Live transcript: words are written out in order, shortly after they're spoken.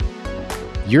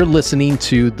You're listening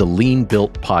to the Lean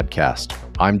Built Podcast.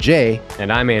 I'm Jay.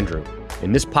 And I'm Andrew.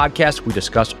 In this podcast, we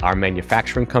discuss our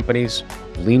manufacturing company's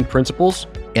lean principles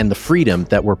and the freedom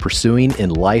that we're pursuing in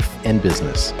life and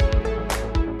business.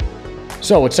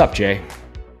 So what's up, Jay?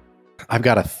 I've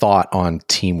got a thought on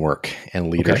teamwork and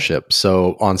leadership. Okay.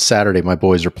 So on Saturday, my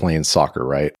boys are playing soccer,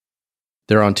 right?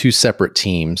 They're on two separate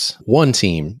teams. One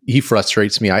team, he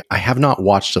frustrates me. I have not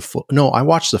watched I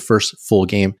watched the first full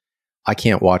game. I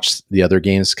can't watch the other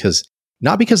games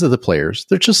not because of the players.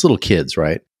 They're just little kids,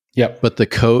 right? Yep. But the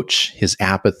coach, his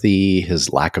apathy,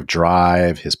 his lack of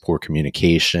drive, his poor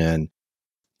communication,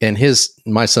 and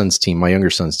my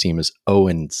younger son's team is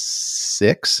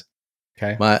 0-6.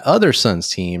 Okay. My other son's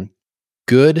team,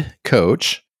 good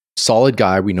coach, solid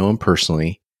guy. We know him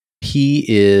personally. He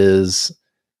is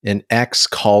an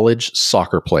ex-college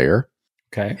soccer player.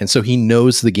 Okay. And so he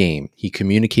knows the game. He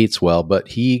communicates well, but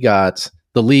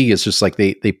the league is just like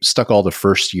they stuck all the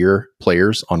first year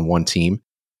players on one team.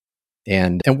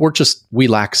 And we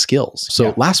lack skills.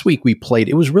 So Last week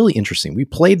it was really interesting. We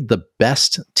played the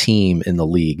best team in the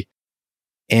league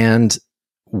and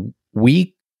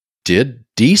we did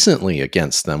decently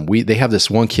against them. They have this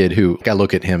one kid who I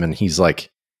look at him and he's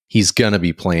going to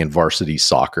be playing varsity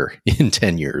soccer in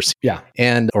 10 years. Yeah.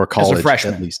 Or college as a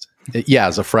freshman. at least. Yeah,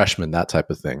 as a freshman, that type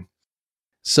of thing.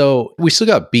 So we still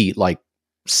got beat like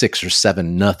 6 or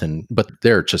 7-0, but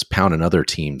they're just pounding other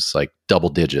teams like double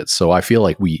digits. So I feel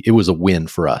like it was a win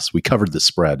for us. We covered the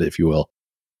spread, if you will.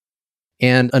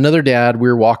 And another dad, we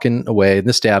were walking away. And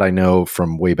this dad I know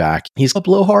from way back. He's a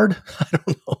blowhard. I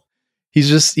don't know. He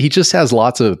just has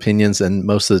lots of opinions, and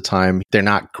most of the time they're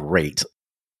not great.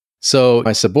 So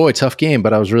I said, boy, tough game,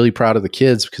 but I was really proud of the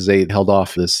kids because they held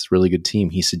off this really good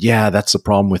team. He said, yeah, that's the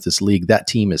problem with this league. That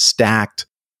team is stacked.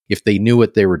 If they knew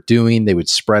what they were doing, they would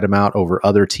spread them out over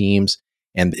other teams.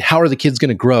 And how are the kids going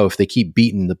to grow if they keep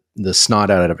beating the snot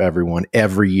out of everyone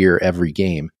every year, every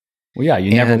game? Well, yeah,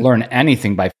 you never learn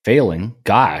anything by failing.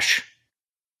 Gosh.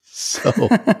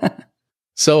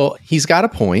 So he's got a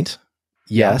point.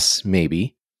 Yes,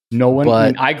 maybe. No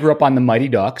one. I grew up on the Mighty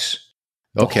Ducks.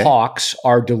 The Hawks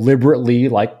are deliberately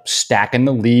like stacking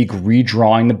the league,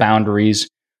 redrawing the boundaries,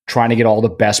 trying to get all the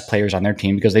best players on their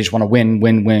team because they just want to win.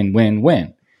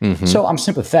 Mm-hmm. So I'm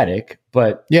sympathetic,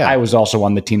 but I was also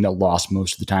on the team that lost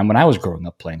most of the time when I was growing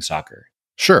up playing soccer.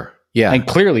 Sure. Yeah. And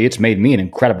clearly it's made me an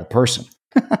incredible person.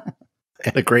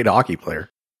 And a great hockey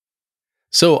player.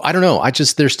 So I don't know.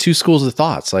 There's two schools of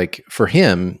thoughts. Like for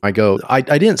him, I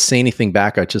didn't say anything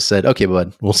back. I just said, okay,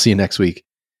 bud, we'll see you next week.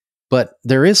 But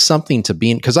there is something to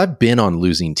being, because I've been on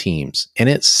losing teams and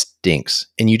it stinks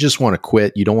and you just want to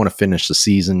quit. You don't want to finish the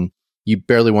season. You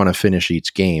barely want to finish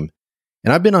each game.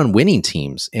 And I've been on winning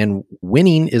teams, and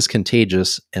winning is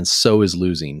contagious and so is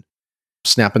losing.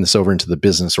 Snapping this over into the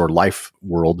business or life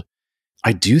world,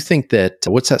 I do think that,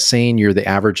 what's that saying? You're the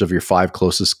average of your 5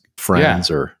 closest friends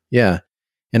And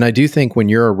I do think when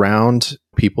you're around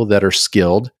people that are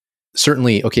skilled,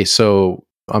 certainly, okay, so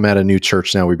I'm at a new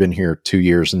church now. We've been here 2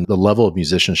 years and the level of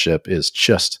musicianship is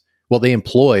they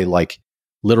employ like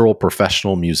literal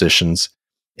professional musicians.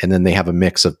 And then they have a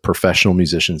mix of professional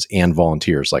musicians and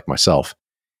volunteers like myself.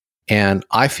 And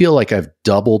I feel like I've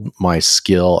doubled my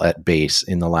skill at bass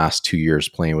in the last 2 years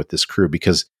playing with this crew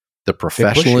because the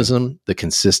professionalism, the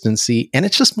consistency, and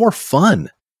it's just more fun.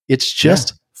 It's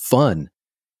just fun.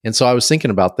 And so I was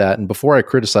thinking about that. And before I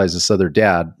criticize this other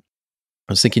dad,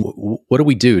 I was thinking, what do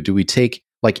we do? Do we take,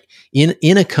 like in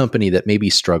a company that may be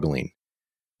struggling,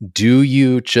 do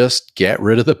you just get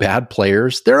rid of the bad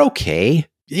players? They're okay.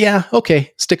 Yeah,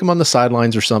 okay. Stick them on the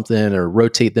sidelines or something, or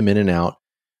rotate them in and out.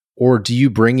 Or do you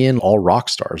bring in all rock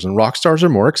stars? And rock stars are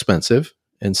more expensive.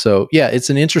 And so, it's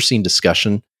an interesting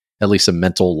discussion, at least a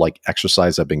mental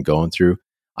exercise I've been going through.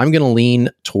 I'm going to lean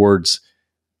towards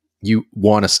you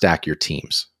want to stack your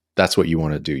teams. That's what you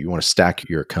want to do. You want to stack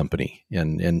your company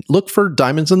and look for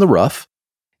diamonds in the rough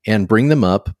and bring them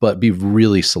up, but be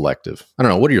really selective. I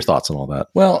don't know. What are your thoughts on all that?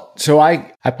 Well, so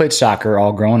I played soccer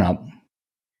all growing up.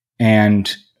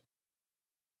 And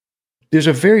there's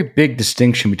a very big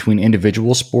distinction between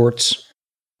individual sports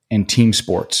and team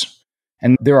sports.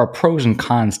 And there are pros and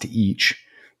cons to each.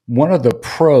 One of the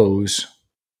pros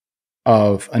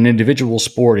of an individual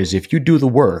sport is if you do the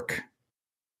work,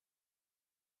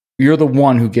 you're the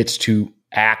one who gets to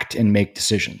act and make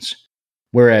decisions.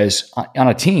 Whereas on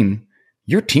a team,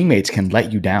 your teammates can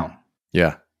let you down.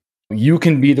 Yeah. You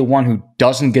can be the one who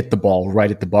doesn't get the ball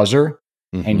right at the buzzer.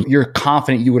 Mm-hmm. And you're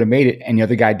confident you would have made it and the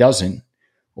other guy doesn't.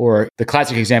 Or the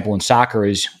classic example in soccer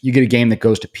is you get a game that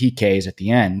goes to PKs at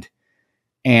the end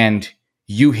and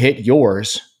you hit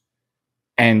yours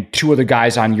and two other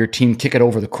guys on your team kick it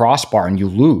over the crossbar and you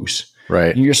lose.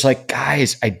 Right. And you're just like,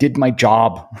 guys, I did my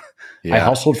job. Yeah. I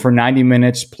hustled for 90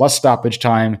 minutes plus stoppage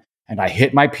time, and I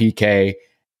hit my PK,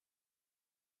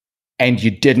 and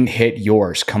you didn't hit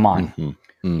yours. Come on.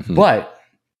 Mm-hmm. Mm-hmm. But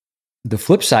the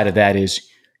flip side of that is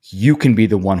you can be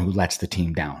the one who lets the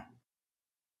team down.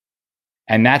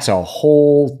 And that's a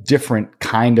whole different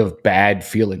kind of bad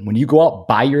feeling. When you go out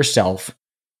by yourself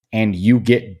and you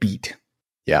get beat.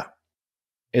 Yeah.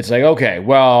 It's like, okay,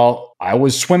 well, I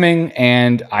was swimming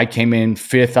and I came in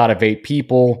 5th out of 8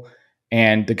 people.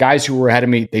 And the guys who were ahead of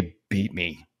me, they beat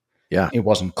me. Yeah. It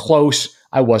wasn't close.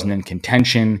 I wasn't in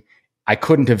contention. I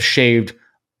couldn't have shaved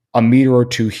a meter or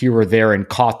two here or there and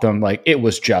caught them. Like, it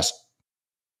was just,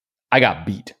 I got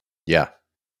beat. Yeah.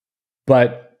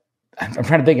 But I'm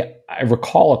trying to think. I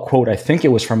recall a quote. I think it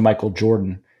was from Michael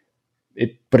Jordan. I'm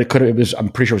pretty sure it was an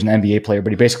NBA player,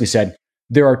 but he basically said,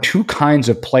 there are 2 kinds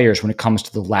of players when it comes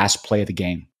to the last play of the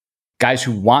game. Guys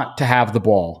who want to have the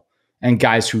ball and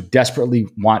guys who desperately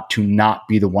want to not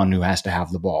be the one who has to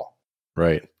have the ball.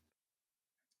 Right.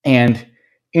 And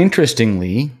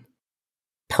interestingly,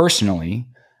 personally,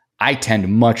 I tend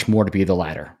much more to be the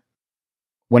latter.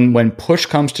 When push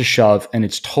comes to shove and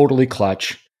it's totally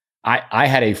clutch, I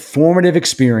had a formative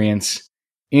experience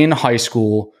in high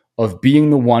school of being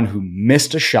the one who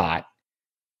missed a shot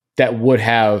that would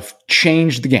have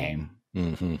changed the game.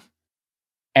 Mm-hmm.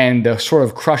 And the sort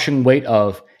of crushing weight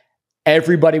of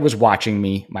everybody was watching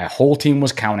me, my whole team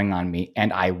was counting on me,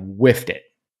 and I whiffed it.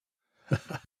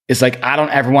 It's like, I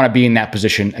don't ever want to be in that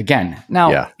position again.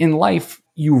 Now, in life,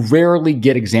 you rarely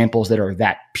get examples that are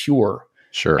that pure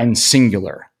and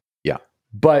singular. Yeah.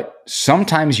 But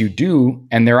sometimes you do,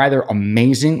 and they're either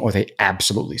amazing or they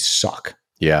absolutely suck.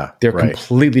 Yeah. They're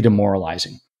completely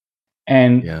demoralizing.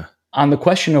 And on the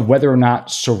question of whether or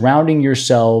not surrounding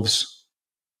yourselves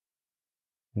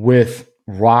with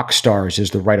rock stars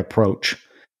is the right approach,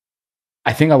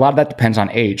 I think a lot of that depends on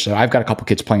age. So I've got a couple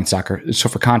kids playing soccer. So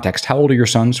for context, how old are your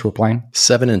sons who are playing?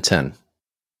 7 and 10.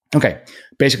 Okay.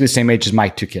 Basically the same age as my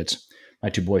 2 kids, my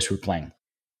 2 boys who are playing.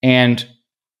 And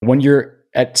when you're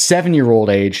at 7-year-old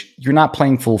age, you're not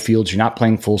playing full fields. You're not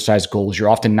playing full-size goals. You're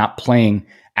often not playing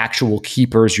actual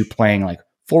keepers. You're playing like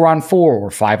 4-on-4 or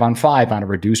 5-on-5 on a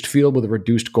reduced field with a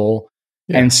reduced goal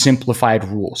and simplified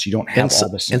rules. You don't have all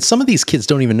this. And some of these kids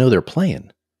don't even know they're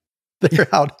playing. They're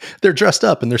out, they're dressed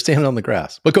up and they're standing on the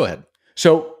grass. But go ahead.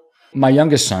 So my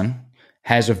youngest son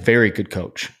has a very good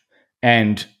coach.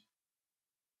 And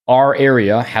our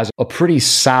area has a pretty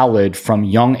solid from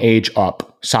young age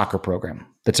up soccer program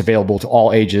that's available to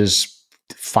all ages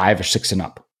 5 or 6 and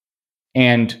up.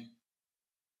 And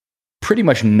pretty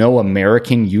much no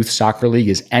American youth soccer league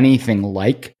is anything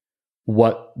like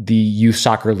what the youth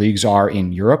soccer leagues are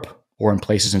in Europe or in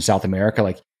places in South America.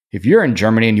 Like if you're in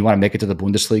Germany and you want to make it to the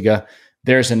Bundesliga,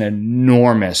 there's an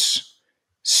enormous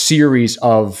series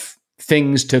of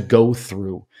things to go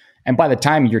through. And by the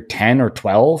time you're 10 or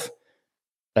 12,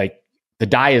 like the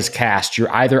die is cast.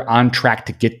 You're either on track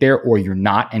to get there or you're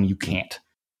not, and you can't.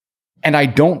 And I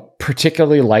don't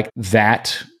particularly like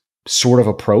that sort of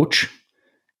approach.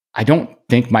 I don't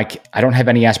have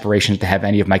any aspirations to have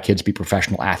any of my kids be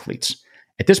professional athletes.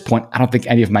 At this point, I don't think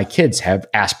any of my kids have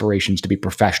aspirations to be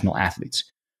professional athletes.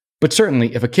 But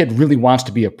certainly, if a kid really wants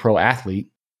to be a pro athlete,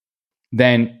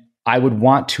 then I would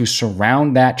want to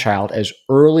surround that child as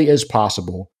early as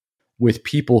possible with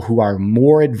people who are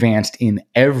more advanced in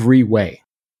every way.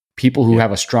 People who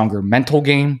have a stronger mental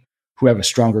game, who have a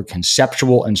stronger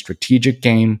conceptual and strategic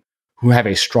game, who have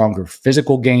a stronger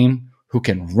physical game, who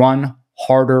can run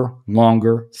harder,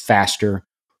 longer, faster,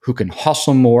 who can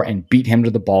hustle more and beat him to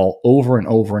the ball over and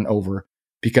over and over,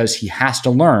 because he has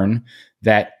to learn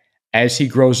that as he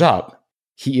grows up,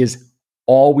 he is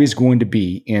always going to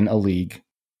be in a league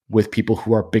with people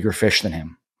who are bigger fish than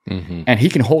him. Mm-hmm. And he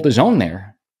can hold his own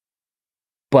there.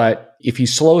 But if he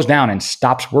slows down and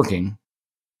stops working,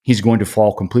 he's going to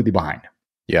fall completely behind.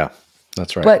 Yeah,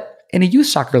 that's right. But in a youth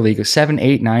soccer league of 7,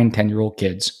 8, 9, 10-year-old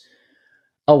kids,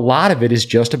 a lot of it is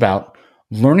just about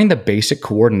learning the basic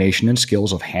coordination and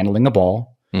skills of handling a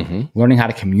ball, learning how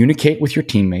to communicate with your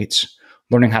teammates,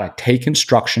 learning how to take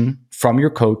instruction from your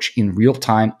coach in real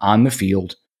time on the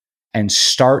field, and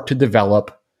start to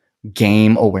develop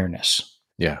game awareness.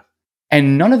 Yeah.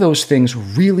 And none of those things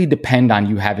really depend on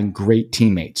you having great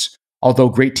teammates, although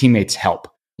great teammates help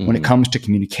when it comes to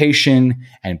communication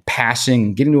and passing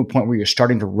and getting to a point where you're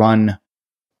starting to run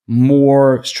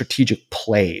more strategic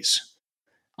plays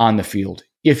on the field.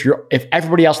 If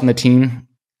everybody else on the team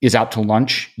is out to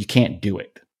lunch, you can't do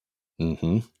it.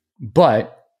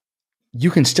 But you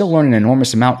can still learn an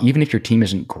enormous amount even if your team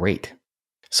isn't great.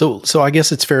 So I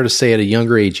guess it's fair to say at a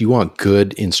younger age, you want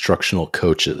good instructional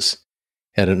coaches.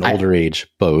 At an older age,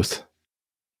 both.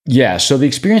 Yeah. So the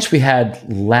experience we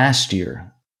had last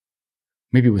year,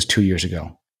 maybe it was 2 years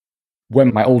ago,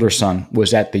 when my older son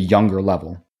was at the younger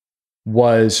level,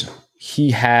 was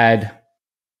he had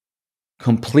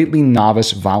completely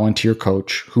novice volunteer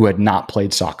coach who had not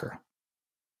played soccer.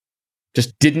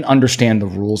 Just didn't understand the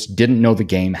rules, didn't know the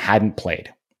game, hadn't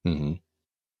played. Mm-hmm.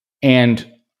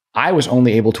 And I was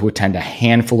only able to attend a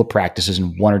handful of practices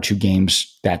and 1 or 2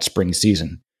 games that spring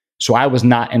season. So I was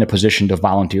not in a position to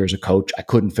volunteer as a coach. I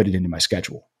couldn't fit it into my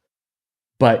schedule.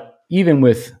 But even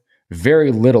with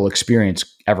very little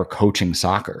experience ever coaching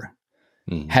soccer,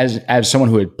 as someone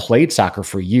who had played soccer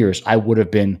for years, I would have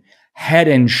been head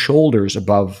and shoulders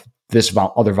above this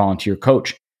other volunteer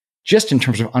coach, just in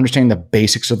terms of understanding the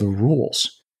basics of the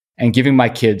rules and giving my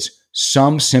kids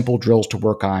some simple drills to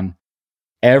work on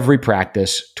every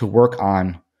practice, to work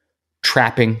on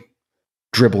trapping,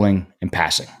 dribbling, and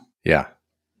passing. Yeah.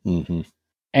 Mm-hmm.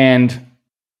 And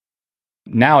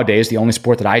nowadays, the only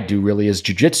sport that I do really is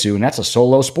jiu-jitsu, and that's a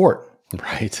solo sport.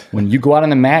 Right. When you go out on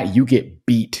the mat, you get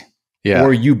beat,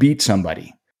 or you beat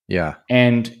somebody. Yeah.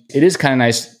 And it is kind of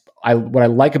nice. What I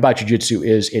like about jiu-jitsu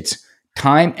is it's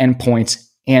time and points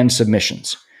and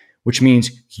submissions, which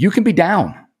means you can be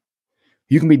down.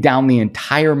 You can be down the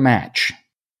entire match.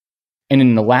 And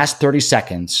in the last 30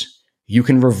 seconds, you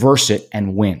can reverse it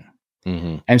and win.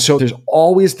 Mm-hmm. And so there's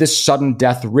always this sudden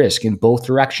death risk in both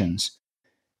directions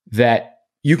that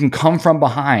you can come from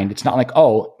behind. It's not like,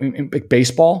 in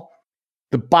baseball,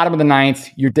 the bottom of the ninth,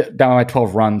 you're down by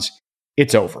 12 runs.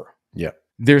 It's over. Yeah.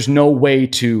 There's no way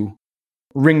to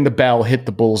ring the bell, hit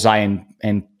the bullseye,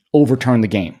 and overturn the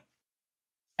game.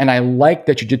 And I like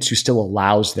that jiu-jitsu still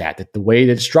allows that the way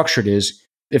that it's structured is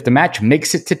if the match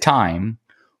makes it to time,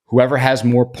 whoever has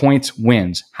more points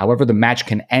wins. However, the match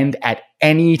can end at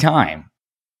any time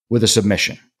with a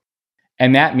submission.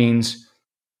 And that means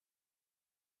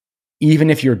even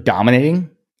if you're dominating,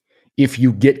 if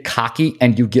you get cocky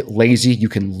and you get lazy, you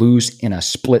can lose in a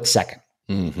split second.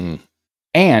 Mm-hmm.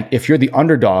 And if you're the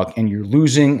underdog and you're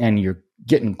losing and you're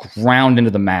getting ground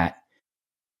into the mat,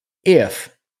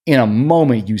 if in a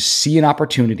moment you see an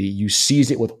opportunity, you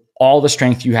seize it with all the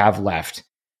strength you have left,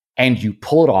 and you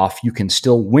pull it off, you can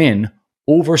still win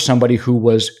over somebody who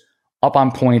was up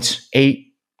on points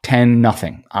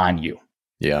 8-10-0 on you.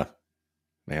 Yeah.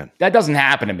 Man. That doesn't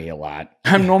happen to me a lot.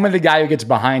 I'm normally the guy who gets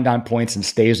behind on points and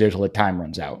stays there till the time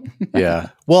runs out. Yeah.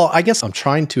 Well, I guess I'm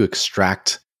trying to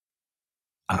extract,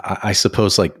 I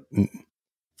suppose, like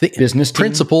the business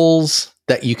principles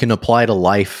that you can apply to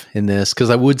life in this. Because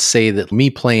I would say that me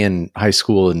playing high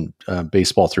school and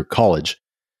baseball through college,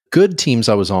 good teams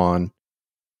I was on,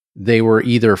 they were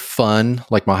either fun,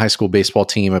 like my high school baseball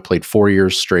team. I played 4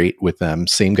 years straight with them,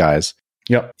 same guys.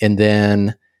 Yep. And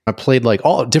then I played like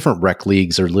all different rec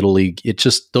leagues or little league. It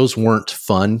just, those weren't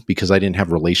fun because I didn't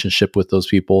have a relationship with those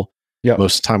people. Yep.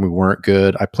 Most of the time we weren't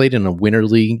good. I played in a winter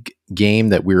league game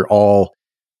that we were all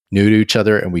new to each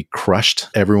other and we crushed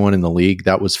everyone in the league.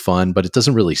 That was fun, but it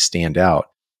doesn't really stand out.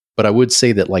 But I would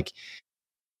say that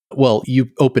well, you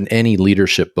open any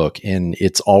leadership book and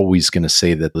it's always going to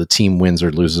say that the team wins or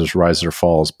loses, rises or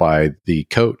falls by the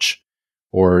coach.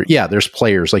 Or there's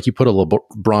players like you put a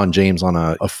LeBron James on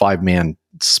a 5-man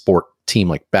sport team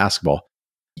like basketball.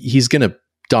 He's going to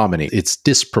dominate. It's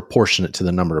disproportionate to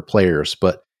the number of players.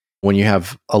 But when you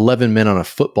have 11 men on a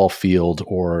football field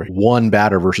or one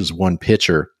batter versus one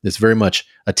pitcher, it's very much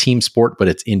a team sport, but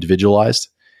it's individualized.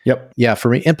 Yep. Yeah, for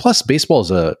me. And plus baseball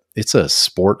is it's a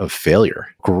sport of failure.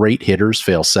 Great hitters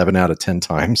fail 7 out of 10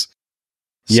 times.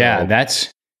 Yeah,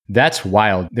 that's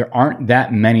wild. There aren't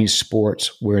that many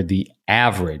sports where the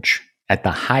average at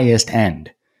the highest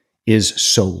end is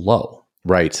so low.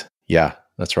 Right. Yeah,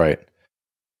 that's right.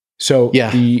 So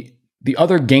the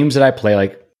other games that I play,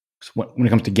 like when it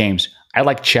comes to games, I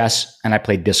like chess and I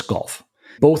play disc golf.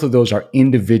 Both of those are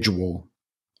individual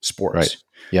sports. Right.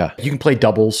 Yeah. You can play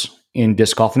doubles in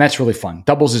disc golf, and that's really fun.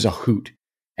 Doubles is a hoot.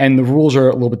 And the rules are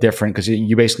a little bit different because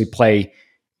you basically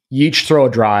you each throw a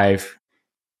drive,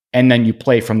 and then you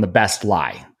play from the best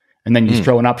lie. And then you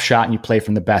throw an upshot and you play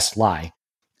from the best lie.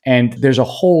 And there's a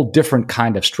whole different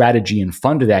kind of strategy and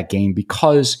fun to that game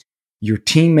because your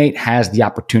teammate has the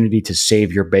opportunity to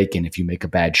save your bacon if you make a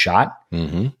bad shot.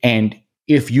 Mm-hmm. And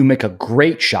if you make a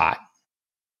great shot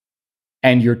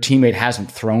and your teammate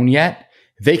hasn't thrown yet,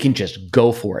 they can just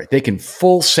go for it. They can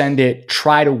full send it,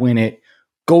 try to win it,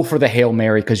 go for the Hail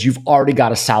Mary because you've already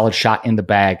got a solid shot in the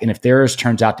bag. And if theirs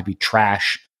turns out to be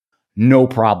trash, no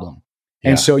problem.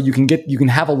 And so you can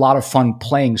have a lot of fun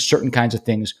playing certain kinds of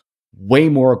things way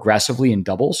more aggressively in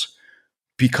doubles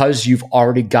because you've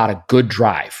already got a good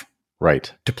drive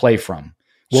Right. to play from.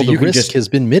 Well, So the you can risk has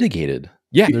been mitigated.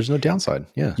 Yeah. There's no downside.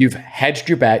 Yeah. You've hedged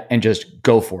your bet and just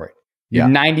go for it. You're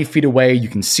Yeah. 90 feet away. You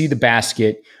can see the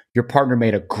basket. Your partner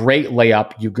made a great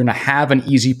layup. You're going to have an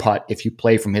easy putt if you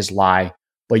play from his lie,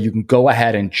 but you can go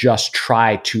ahead and just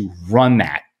try to run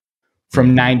that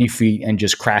from 90 feet and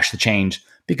just crash the chains.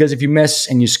 Because if you miss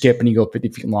and you skip and you go 50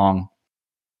 feet long,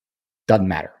 doesn't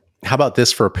matter. How about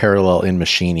this for a parallel in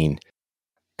machining?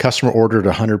 Customer ordered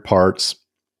 100 parts.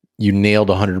 You nailed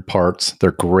 100 parts.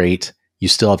 They're great. You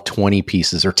still have 20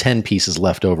 pieces or 10 pieces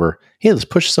left over. Hey, let's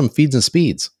push some feeds and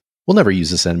speeds. We'll never use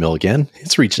this end mill again.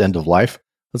 It's reached end of life.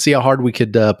 Let's see how hard we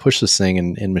could push this thing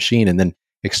and machine and then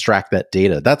extract that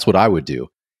data. That's what I would do.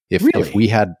 If we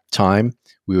had time,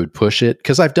 we would push it.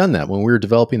 Because I've done that. When we were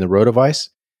developing the RotoVice,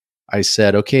 I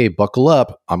said, okay, buckle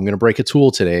up. I'm going to break a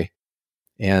tool today.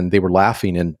 And they were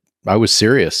laughing. And I was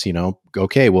serious,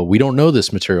 okay, well, we don't know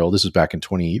this material. This was back in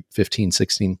 2015,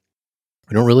 16.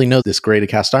 We don't really know this grade of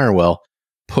cast iron well.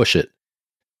 Push it.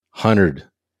 100,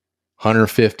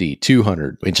 150,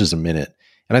 200 inches a minute.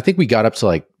 And I think we got up to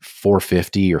like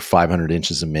 450 or 500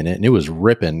 inches a minute, and it was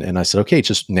ripping. And I said, okay,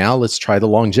 just now let's try the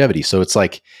longevity. So it's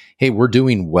like, hey, we're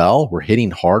doing well. We're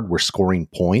hitting hard. We're scoring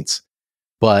points.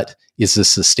 But is this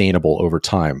sustainable over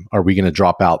time? Are we going to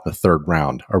drop out in the third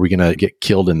round? Are we going to get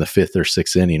killed in the fifth or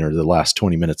sixth inning or the last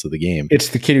 20 minutes of the game? It's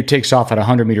the kid who takes off at a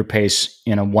 100-meter pace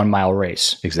in a 1 mile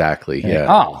race. Exactly. And, yeah.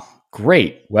 Oh,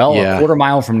 great. Well, a quarter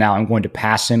mile from now, I'm going to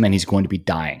pass him and he's going to be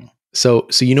dying. So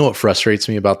you know what frustrates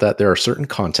me about that? There are certain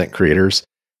content creators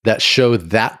that show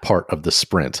that part of the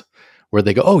sprint where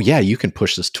they go, oh yeah, you can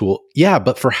push this tool. Yeah,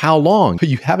 but for how long?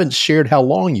 You haven't shared how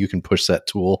long you can push that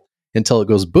tool until it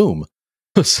goes boom.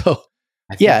 So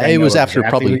yeah, it was after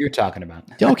probably what you're talking about.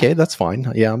 Okay, that's fine.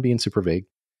 Yeah, I'm being super vague.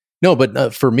 No,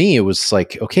 but for me, it was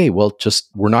like, okay, well,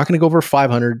 we're not going to go over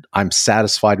 500. I'm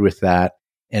satisfied with that.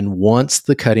 And once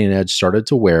the cutting edge started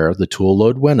to wear, the tool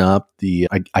load went up.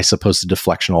 I suppose the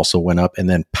deflection also went up, and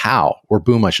then pow, or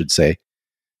boom, I should say,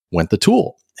 went the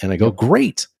tool. And I go,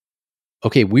 great.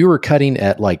 Okay, we were cutting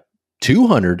at like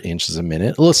 200 inches a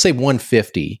minute. Let's say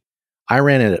 150. I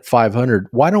ran it at 500.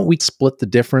 Why don't we split the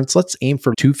difference? Let's aim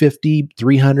for 250,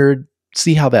 300,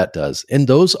 see how that does. And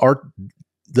those are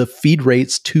the feed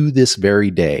rates to this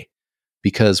very day,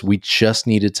 because we just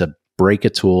needed to break a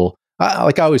tool.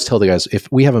 Like I always tell the guys, if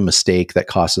we have a mistake that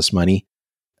costs us money,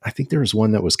 I think there was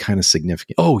one that was kind of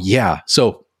significant. Oh yeah.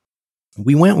 So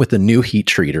we went with a new heat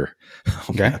treater.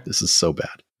 Oh, man, this is so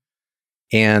bad.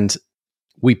 And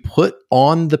we put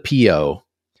on the PO,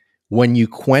 when you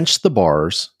quench the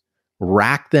bars,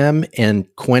 rack them and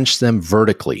quench them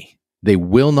vertically. They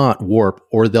will not warp,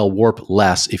 or they'll warp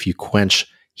less if you quench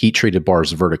heat treated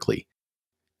bars vertically.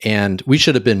 And we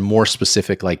should have been more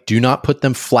specific, like do not put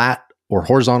them flat or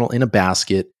horizontal in a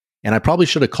basket. And I probably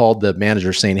should have called the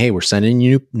manager saying, hey, we're sending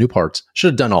you new parts.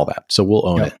 Should have done all that. So we'll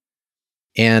own it.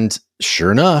 And sure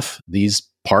enough, these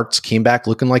parts came back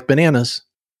looking like bananas.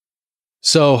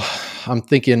 So I'm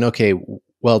thinking, okay,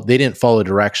 well, they didn't follow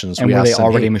directions. And were they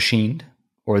already machined?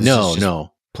 Or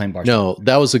no. Plain bars? No,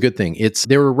 that was a good thing.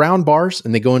 They were round bars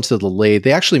and they go into the lathe.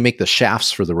 They actually make the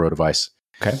shafts for the RotoVice.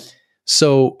 Okay.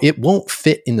 So it won't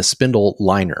fit in the spindle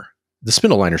liner. The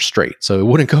spindle liner's straight, so it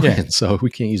wouldn't go in. So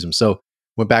we can't use them. So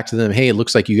went back to them. Hey, it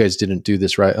looks like you guys didn't do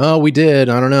this right. Oh, we did.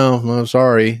 I don't know. I'm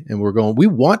sorry. And we're going, we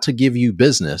want to give you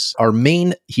business. Our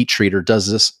main heat treater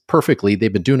does this perfectly.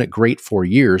 They've been doing it great for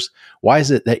years. Why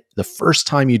is it that the first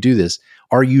time you do this,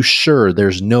 are you sure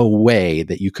there's no way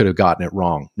that you could have gotten it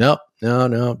wrong? No.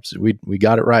 We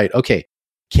got it right. Okay.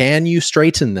 Can you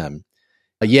straighten them?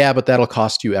 Yeah, but that'll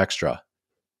cost you extra.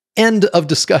 End of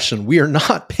discussion. We are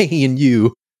not paying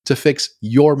you to fix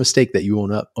your mistake that you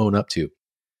own up to.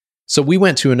 So we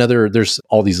went to there's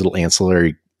all these little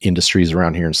ancillary industries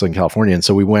around here in Southern California. And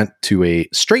so we went to a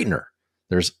straightener.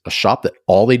 There's a shop that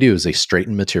all they do is they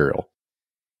straighten material.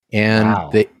 And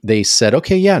they said,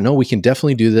 okay, yeah, no, we can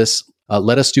definitely do this.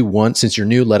 Let us do one. Since you're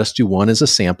new, let us do one as a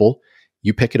sample.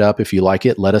 You pick it up. If you like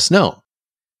it, let us know.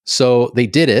 So they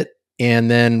did it. And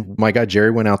then my guy,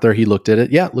 Jerry, went out there. He looked at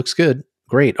it. Yeah, it looks good.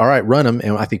 Great. All right, run them.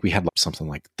 And I think we had something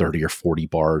like 30 or 40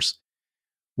 bars.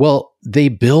 Well, they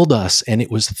billed us and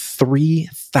it was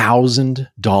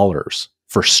 $3,000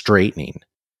 for straightening.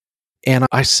 And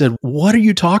I said, what are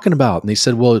you talking about? And they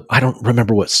said, well, I don't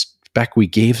remember what spec we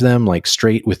gave them, like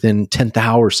straight within 10th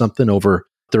hour or something over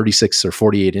 36 or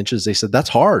 48 inches. They said, that's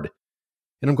hard.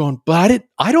 And I'm going, but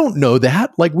I don't know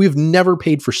that. Like, we've never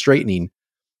paid for straightening.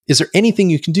 Is there anything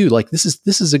you can do? Like, this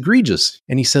is egregious.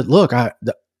 And he said, look,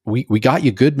 we got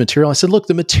you good material. I said, look,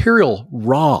 the material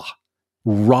raw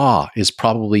is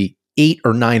probably $800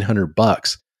 or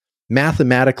 $900.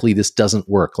 Mathematically, this doesn't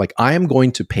work. Like, I am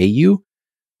going to pay you,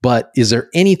 but is there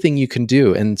anything you can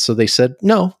do? And so they said,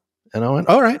 no. And I went,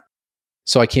 all right.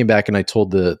 So I came back and I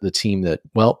told the team that,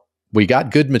 well, we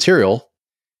got good material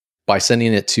by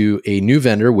sending it to a new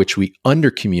vendor, which we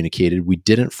under-communicated. We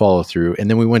didn't follow through. And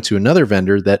then we went to another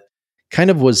vendor that kind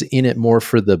of was in it more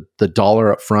for the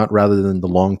dollar up front rather than the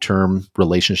long-term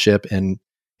relationship. And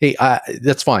hey,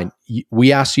 that's fine.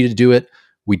 We asked you to do it.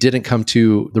 We didn't come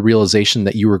to the realization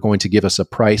that you were going to give us a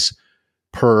price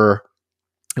per,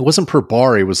 it wasn't per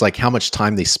bar. It was like how much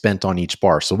time they spent on each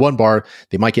bar. So one bar,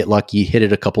 they might get lucky, hit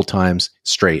it a couple times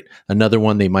straight. Another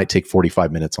one, they might take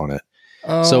 45 minutes on it.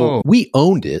 Oh. So we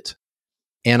owned it.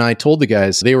 And I told the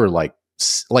guys, they were like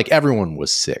everyone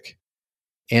was sick.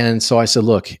 And so I said,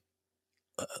 look,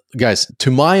 guys, to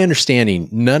my understanding,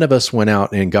 none of us went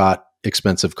out and got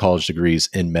expensive college degrees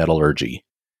in metallurgy.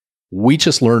 We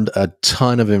just learned a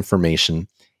ton of information,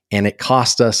 and it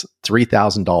cost us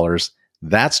 $3,000.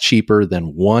 That's cheaper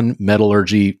than one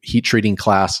metallurgy heat treating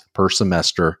class per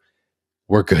semester.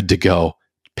 We're good to go.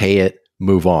 Pay it,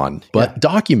 move on, but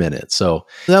document it. So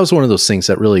that was one of those things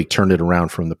that really turned it around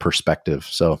from the perspective.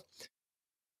 So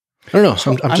I don't know.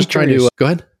 So I'm just trying to go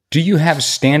ahead. Do you have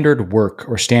standard work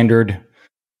or standard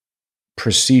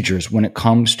procedures when it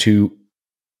comes to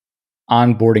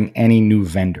onboarding any new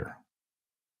vendor?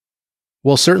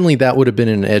 Well, certainly that would have been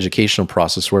an educational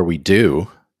process where we do.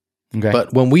 Okay.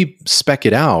 But when we spec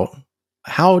it out,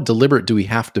 how deliberate do we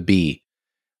have to be?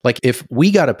 Like, if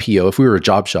we got a PO, if we were a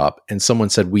job shop and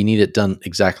someone said we need it done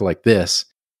exactly like this,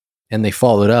 and they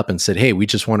followed up and said, hey, we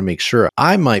just want to make sure,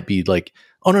 I might be like,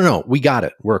 oh, no, we got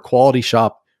it. We're a quality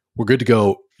shop. We're good to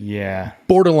go. Yeah.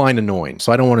 Borderline annoying.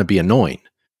 So I don't want to be annoying.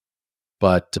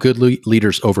 But good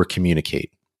leaders over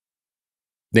communicate.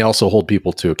 They also hold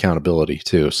people to accountability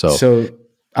too. So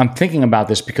I'm thinking about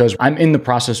this because I'm in the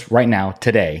process right now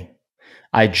today.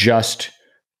 I just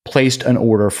placed an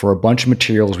order for a bunch of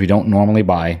materials we don't normally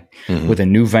buy with a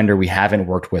new vendor we haven't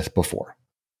worked with before.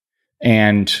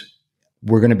 And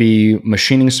we're going to be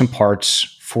machining some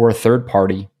parts for a third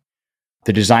party.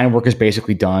 The design work is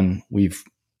basically done. We've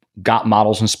got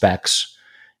models and specs,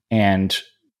 and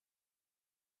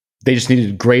they just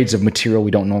needed grades of material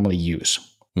we don't normally use.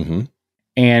 Mm-hmm.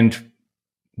 And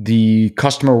the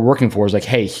customer we're working for is like,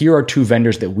 hey, here are two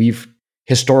vendors that we've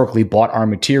historically bought our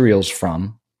materials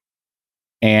from.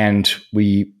 And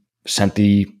we sent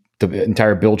the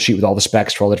entire build sheet with all the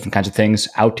specs for all the different kinds of things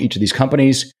out to each of these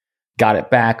companies, got it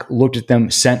back, looked at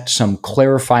them, sent some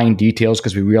clarifying details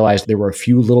because we realized there were a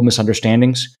few little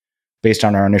misunderstandings based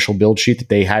on our initial build sheet that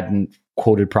they hadn't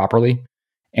quoted properly.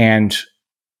 And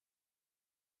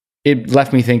it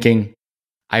left me thinking,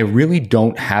 I really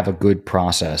don't have a good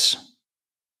process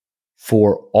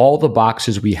for all the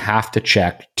boxes we have to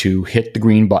check to hit the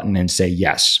green button and say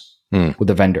yes with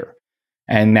a vendor.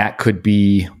 And that could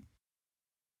be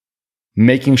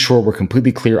making sure we're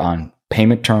completely clear on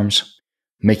payment terms,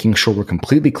 making sure we're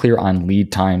completely clear on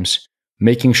lead times,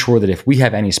 making sure that if we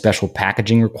have any special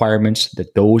packaging requirements,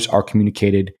 that those are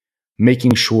communicated,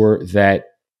 making sure that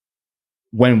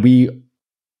when we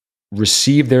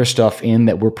receive their stuff in,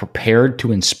 that we're prepared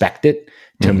to inspect it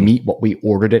to meet what we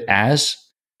ordered it as.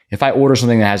 If I order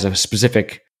something that has a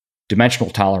specific dimensional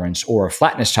tolerance or a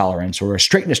flatness tolerance or a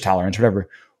straightness tolerance, whatever,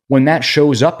 when that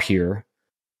shows up here,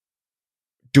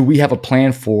 do we have a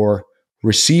plan for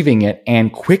receiving it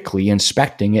and quickly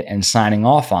inspecting it and signing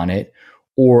off on it?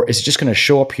 Or is it just going to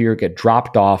show up here, get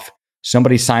dropped off,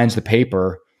 somebody signs the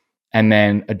paper, and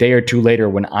then a day or two later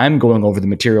when I'm going over the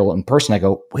material in person, I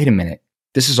go, wait a minute,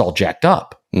 this is all jacked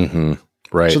up.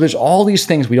 Right. So there's all these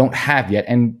things we don't have yet.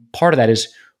 And part of that is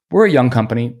we're a young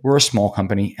company, we're a small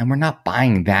company, and we're not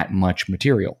buying that much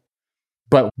material.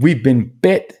 But we've been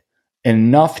bit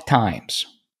enough times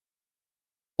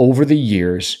over the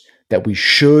years that we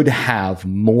should have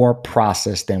more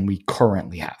process than we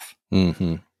currently have.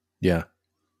 Yeah.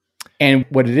 And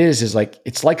what it is like,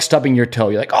 it's like stubbing your toe.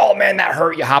 You're like, oh man, that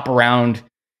hurt. You hop around,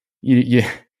 you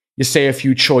say a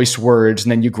few choice words,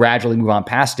 and then you gradually move on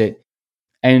past it.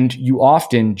 And you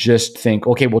often just think,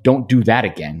 okay, well, don't do that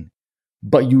again.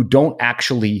 But you don't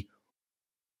actually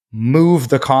move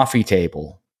the coffee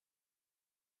table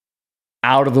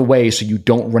out of the way so you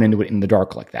don't run into it in the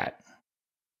dark like that.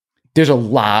 There's a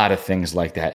lot of things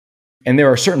like that. And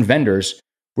there are certain vendors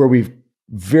where we've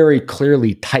very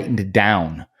clearly tightened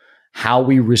down how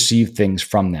we receive things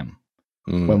from them.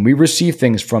 When we receive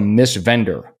things from this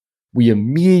vendor, we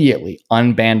immediately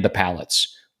unband the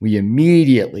pallets. We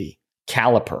immediately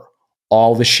caliper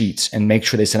all the sheets and make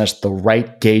sure they send us the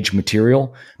right gauge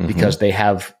material because they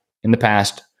have in the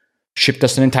past shipped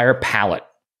us an entire pallet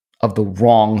of the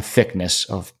wrong thickness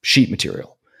of sheet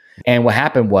material. And what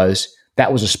happened was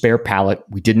that was a spare pallet.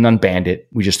 We didn't unband it.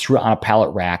 We just threw it on a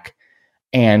pallet rack.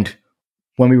 And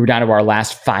when we were down to our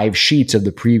last 5 sheets of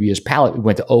the previous pallet, we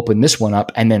went to open this one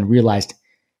up and then realized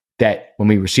that when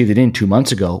we received it in 2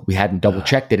 months ago, we hadn't double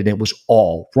checked it and it was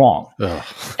all wrong.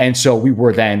 And so we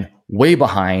were then way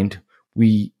behind.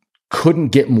 We couldn't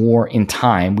get more in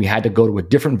time. We had to go to a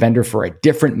different vendor for a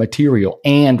different material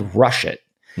and rush it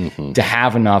to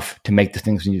have enough to make the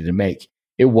things we needed to make.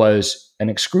 It was an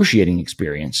excruciating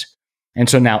experience. And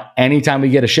so now anytime we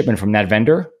get a shipment from that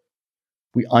vendor,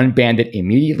 we unband it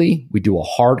immediately. We do a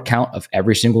hard count of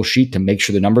every single sheet to make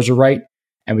sure the numbers are right.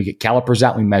 And we get calipers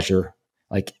out. We measure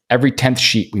like every 10th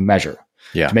sheet we measure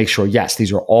to make sure, yes,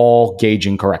 these are all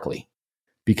gauging correctly.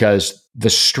 Because the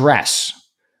stress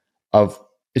of,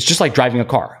 it's just like driving a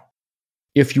car.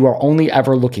 If you are only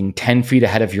ever looking 10 feet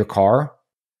ahead of your car,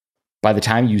 by the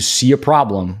time you see a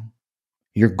problem,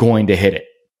 you're going to hit it.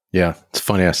 Yeah. It's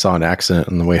funny. I saw an accident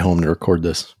on the way home to record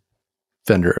this.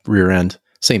 Fender rear end,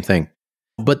 same thing.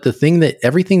 But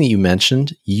everything that you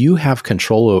mentioned, you have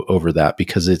control over that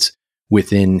because it's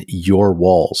within your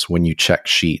walls when you check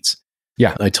sheets.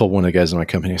 Yeah. I told one of the guys in my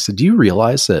company, I said, do you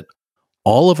realize that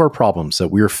all of our problems that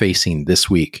we're facing this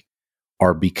week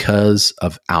are because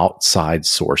of outside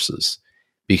sources?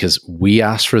 Because we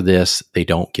asked for this, they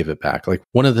don't give it back. Like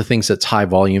one of the things that's high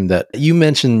volume that you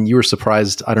mentioned, you were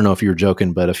surprised. I don't know if you were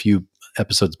joking, but a few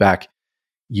episodes back,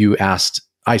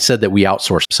 I said that we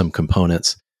outsourced some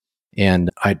components. And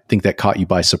I think that caught you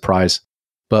by surprise.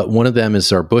 But one of them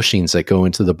is our bushings that go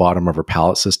into the bottom of our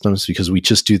pallet systems because we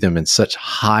just do them in such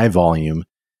high volume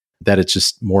that it's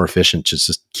just more efficient to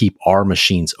just keep our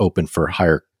machines open for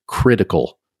higher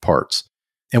critical parts.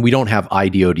 And we don't have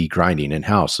IDOD grinding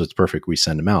in-house, so it's perfect. We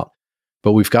send them out.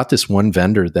 But we've got this one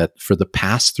vendor that for the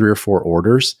past 3 or 4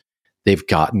 orders, they've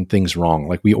gotten things wrong.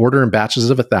 Like we order in batches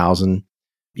of 1,000.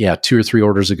 2 or 3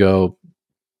 orders ago,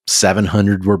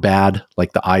 700 were bad.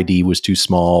 Like the ID was too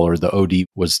small or the OD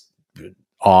was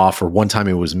off, or one time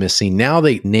it was missing. Now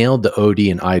they nailed the OD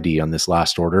and ID on this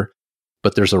last order,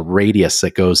 but there's a radius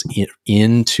that goes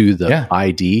into the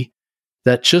ID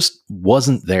that just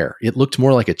wasn't there. It looked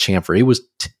more like a chamfer. It was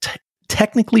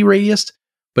technically radiused,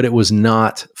 but it was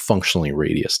not functionally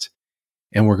radiused.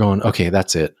 And we're going, okay,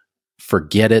 that's it.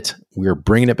 Forget it. We're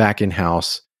bringing it back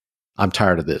in-house. I'm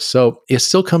tired of this. So it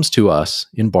still comes to us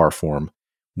in bar form.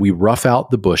 We rough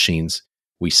out the bushings.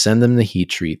 We send them the heat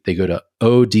treat. They go to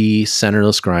OD,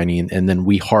 centerless grinding, and then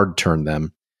we hard turn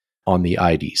them on the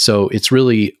ID. So it's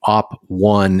really op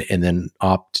 1 and then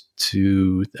op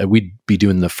 2. We'd be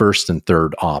doing the first and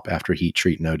third op after heat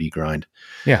treat and OD grind.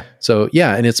 Yeah. So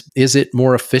and is it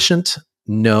more efficient?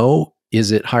 No.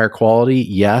 Is it higher quality?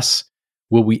 Yes.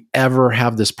 Will we ever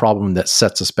have this problem that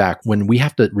sets us back when we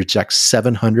have to reject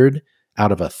 700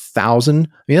 out of 1,000? I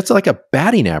mean, that's like a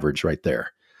batting average right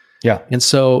there. Yeah. And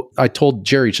so I told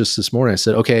Jerry just this morning, I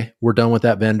said, okay, we're done with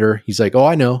that vendor. He's like, oh,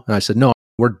 I know. And I said, no,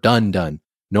 we're done.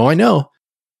 No, I know.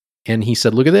 And he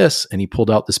said, look at this. And he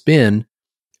pulled out this bin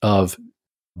of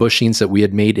bushings that we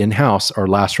had made in-house our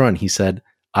last run. He said,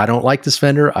 I don't like this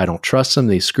vendor. I don't trust them.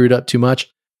 They screwed up too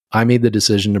much. I made the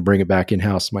decision to bring it back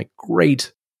in-house. I'm like,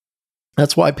 great.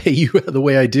 That's why I pay you the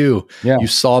way I do. Yeah. You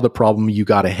saw the problem. You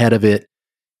got ahead of it.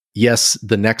 Yes,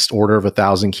 the next order of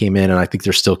 1,000 came in, and I think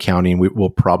they're still counting. We'll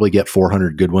probably get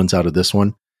 400 good ones out of this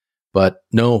one. But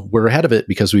no, we're ahead of it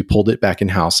because we pulled it back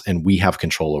in-house and we have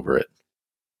control over it.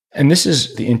 And this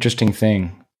is the interesting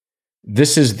thing.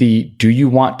 This is do you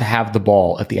want to have the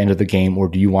ball at the end of the game, or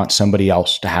do you want somebody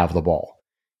else to have the ball?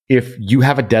 If you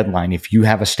have a deadline, if you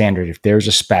have a standard, if there's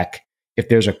a spec, if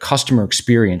there's a customer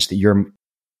experience that you're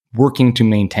working to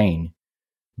maintain,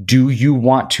 do you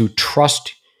want to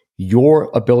trust your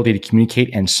ability to communicate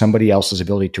and somebody else's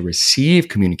ability to receive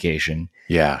communication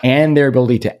and their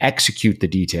ability to execute the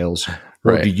details,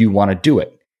 or do you want to do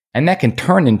it? And that can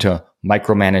turn into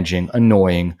micromanaging,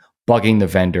 annoying, bugging the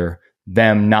vendor,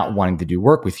 them not wanting to do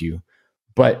work with you.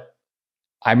 But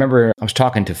I remember I was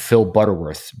talking to Phil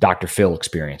Butterworth, Dr. Phil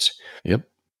Experience. Yep.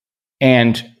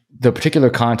 And the particular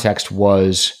context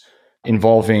was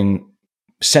involving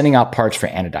sending out parts for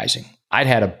anodizing. I'd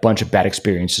had a bunch of bad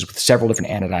experiences with several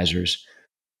different anodizers.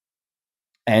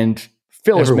 And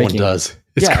Phil is making... Everyone does.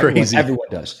 It's crazy. Everyone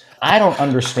does. I don't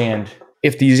understand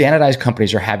if these anodized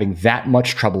companies are having that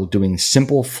much trouble doing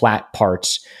simple flat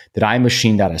parts that I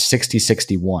machined out of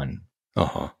 6061.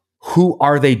 Who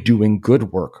are they doing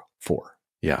good work for?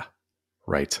 Yeah,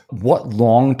 right. What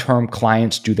long-term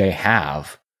clients do they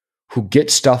have who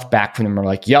get stuff back from them are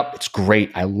like, yep, it's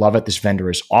great. I love it. This vendor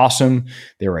is awesome.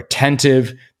 They're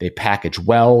attentive. They package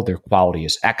well. Their quality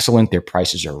is excellent. Their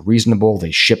prices are reasonable.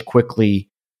 They ship quickly.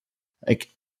 Like,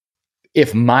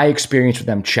 if my experience with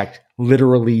them checked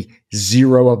literally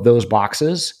 0 of those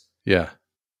boxes, Yeah.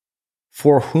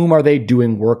 for whom are they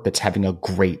doing work that's having a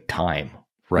great time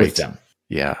with them?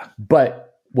 Yeah.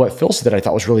 But what Phil said that I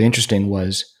thought was really interesting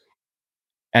was,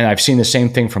 and I've seen the same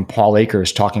thing from Paul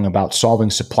Akers talking about solving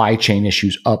supply chain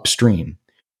issues upstream,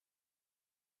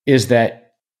 is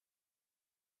that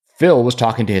Phil was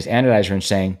talking to his anodizer and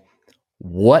saying,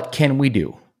 what can we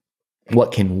do?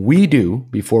 What can we do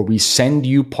before we send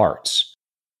you parts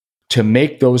to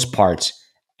make those parts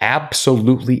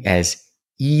absolutely as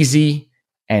easy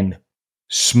and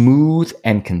smooth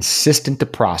and consistent to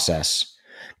process?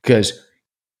 Because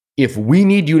if we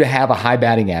need you to have a high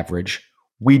batting average,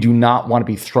 we do not want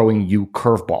to be throwing you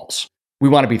curveballs. We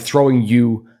want to be throwing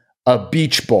you a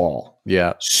beach ball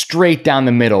straight down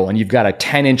the middle, and you've got a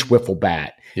 10-inch wiffle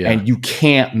bat, and you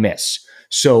can't miss.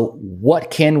 So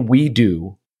what can we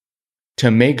do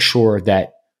to make sure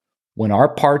that when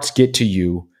our parts get to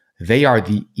you, they are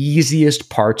the easiest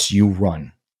parts you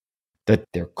run? That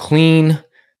they're clean,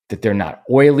 that they're not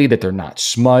oily, that they're not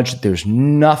smudged, that there's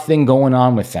nothing going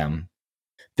on with them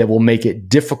that will make it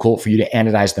difficult for you to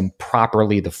anodize them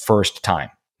properly the first time.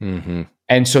 Mm-hmm.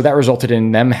 And so that resulted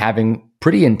in them having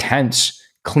pretty intense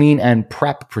clean and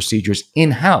prep procedures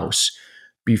in-house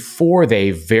before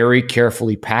they very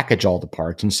carefully package all the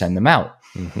parts and send them out.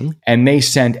 Mm-hmm. And they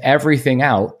send everything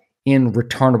out in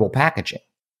returnable packaging,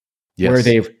 where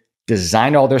they've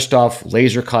designed all their stuff,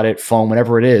 laser cut it, foam,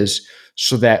 whatever it is,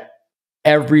 so that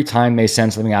every time they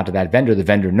send something out to that vendor, the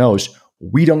vendor knows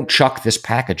we don't chuck this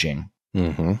packaging.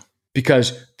 Mm-hmm.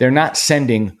 Because they're not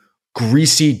sending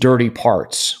greasy, dirty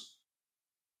parts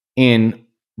in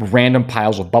random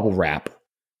piles of bubble wrap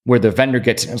where the vendor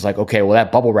gets it and is like, okay, well,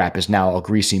 that bubble wrap is now a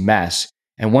greasy mess.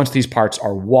 And once these parts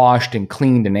are washed and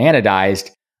cleaned and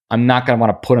anodized, I'm not going to want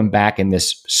to put them back in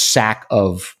this sack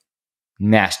of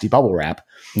nasty bubble wrap.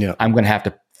 Yeah. I'm going to have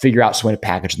to figure out some way to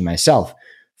package them myself.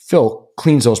 Phil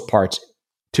cleans those parts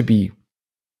to be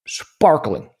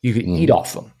sparkling. You can eat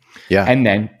off them. Yeah. And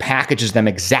then packages them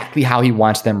exactly how he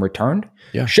wants them returned,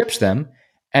 ships them,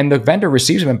 and the vendor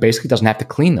receives them and basically doesn't have to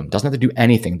clean them, doesn't have to do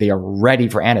anything. They are ready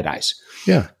for anodize.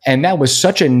 Yeah. And that was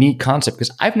such a neat concept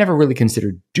because I've never really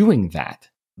considered doing that.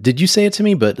 Did you say it to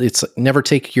me? But it's never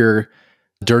take your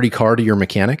dirty car to your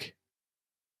mechanic?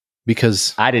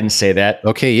 Because I didn't say that.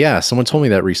 Okay, yeah. Someone told me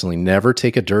that recently. Never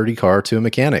take a dirty car to a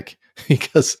mechanic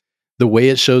because the way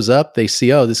it shows up, they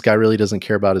see, oh, this guy really doesn't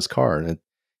care about his car. And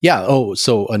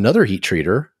so another heat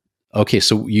treater. Okay,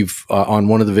 so you've on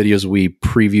one of the videos we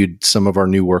previewed some of our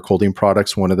new work holding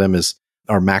products. One of them is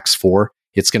our Max 4.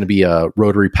 It's going to be a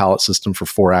rotary pallet system for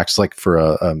 4 axes, like for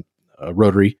a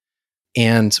rotary.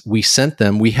 And we sent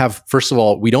them. We have, first of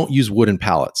all, we don't use wooden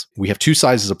pallets. We have 2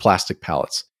 sizes of plastic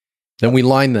pallets. Then we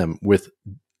line them with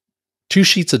 2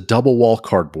 sheets of double wall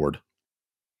cardboard.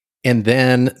 And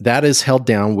then that is held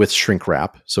down with shrink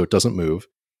wrap so it doesn't move.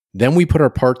 Then we put our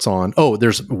parts on. Oh,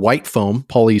 there's white foam,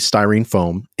 polystyrene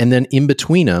foam. And then in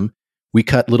between them, we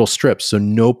cut little strips so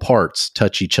no parts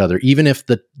touch each other. Even if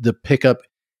the pickup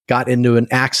got into an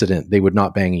accident, they would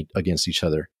not bang against each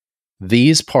other.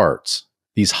 These parts,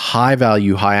 these high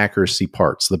value, high accuracy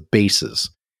parts, the bases,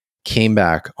 came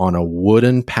back on a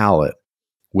wooden pallet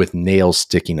with nails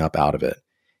sticking up out of it.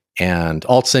 And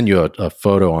I'll send you a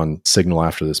photo on Signal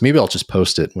after this. Maybe I'll just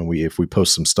post it if we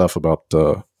post some stuff about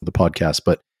the podcast.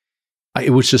 But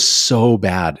it was just so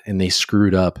bad, and they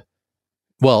screwed up.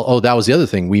 Well, that was the other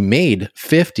thing. We made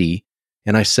 50,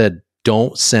 and I said,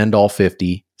 don't send all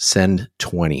 50, send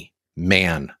 20.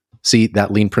 Man, see,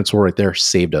 that lean principle right there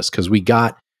saved us because we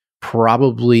got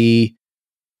probably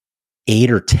 8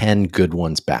 or 10 good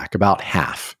ones back, about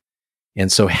half.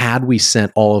 And so had we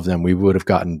sent all of them, we would have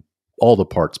gotten all the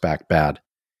parts back bad.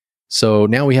 So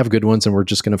now we have good ones, and we're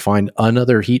just going to find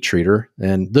another heat treater.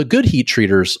 And the good heat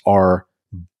treaters are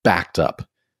backed up,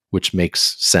 which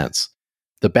makes sense.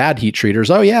 The bad heat treaters,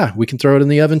 oh yeah, we can throw it in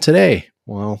the oven today.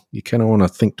 Well, you kind of want to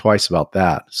think twice about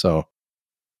that. So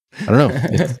I don't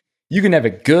know. You can have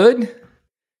it good.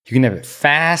 You can have it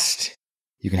fast.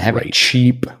 You can have it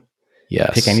cheap.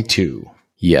 Yes. Pick any 2.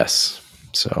 Yes.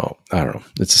 So I don't know.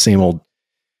 It's the same old.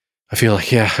 I feel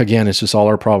like, again, it's just all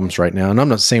our problems right now. And I'm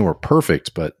not saying we're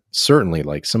perfect, but certainly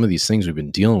like some of these things we've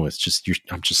been dealing with,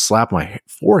 I'm just slapping my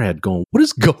forehead going, what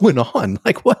is going on?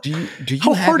 Like what? Do you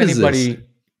How have hard anybody, is this?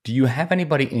 Do you have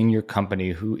anybody in your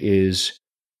company who is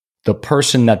the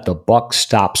person that the buck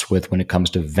stops with when it comes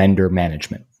to vendor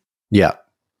management? Yeah,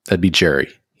 that'd be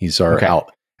Jerry. He's our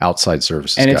outside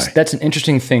services And guy. that's an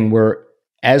interesting thing where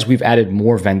as we've added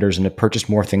more vendors and have purchased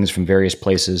more things from various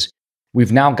places,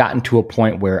 we've now gotten to a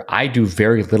point where I do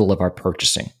very little of our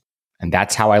purchasing. And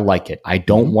that's how I like it. I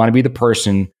don't want to be the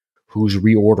person who's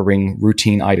reordering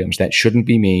routine items. That shouldn't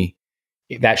be me.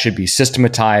 That should be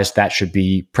systematized. That should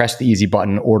be press the easy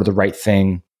button, order the right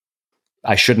thing.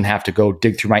 I shouldn't have to go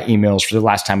dig through my emails for the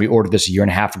last time we ordered this a year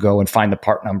and a half ago and find the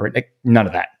part number. None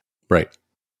of that. Right.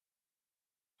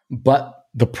 But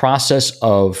the process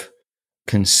of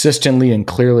consistently and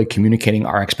clearly communicating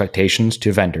our expectations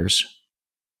to vendors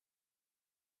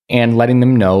and letting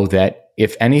them know that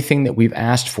if anything that we've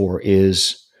asked for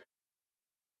is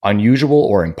unusual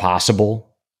or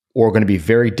impossible or going to be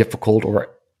very difficult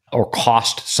or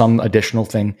cost some additional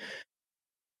thing,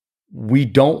 we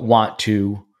don't want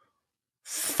to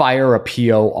fire a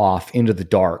PO off into the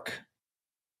dark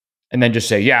and then just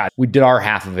say, yeah, we did our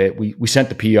half of it. We sent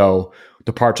the PO.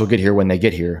 The parts will get here when they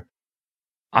get here.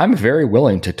 I'm very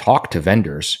willing to talk to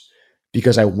vendors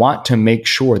because I want to make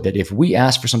sure that if we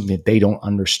ask for something that they don't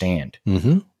understand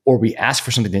or we ask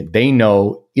for something that they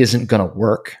know isn't going to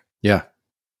work,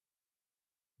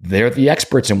 they're the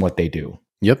experts in what they do.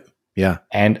 Yep. Yeah.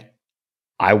 And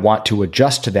I want to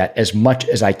adjust to that as much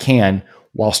as I can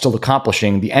while still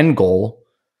accomplishing the end goal,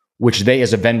 which they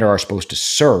as a vendor are supposed to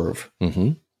serve.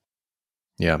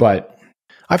 Yeah. But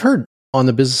I've heard on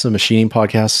the Business of Machining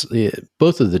podcast,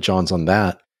 both of the Johns on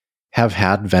that have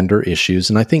had vendor issues.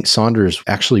 And I think Saunders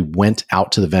actually went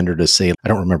out to the vendor to say, I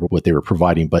don't remember what they were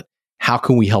providing, but how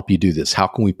can we help you do this? How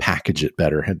can we package it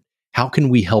better? And how can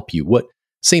we help you?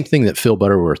 Same thing that Phil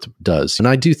Butterworth does. And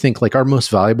I do think like our most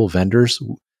valuable vendors,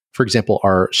 for example,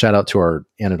 our shout out to our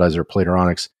anodizer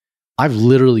Plateronics. I've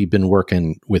literally been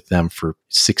working with them for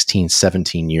 16,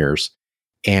 17 years.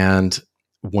 And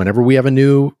whenever we have a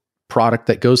new product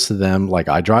that goes to them, like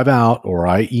I drive out or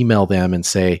I email them and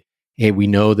say, hey, we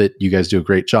know that you guys do a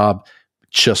great job.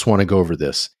 Just want to go over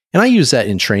this. And I use that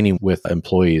in training with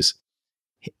employees.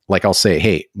 Like I'll say,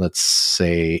 hey, let's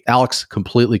say Alex,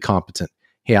 completely competent.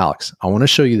 Hey, Alex, I want to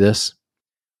show you this.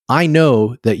 I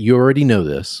know that you already know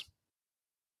this.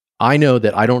 I know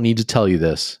that I don't need to tell you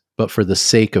this, but for the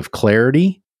sake of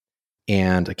clarity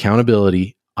and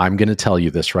accountability, I'm going to tell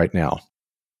you this right now.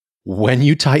 When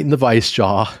you tighten the vice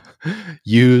jaw,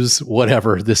 use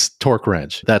whatever, this torque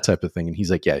wrench, that type of thing. And he's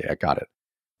like, yeah, I got it.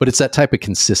 But it's that type of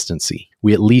consistency.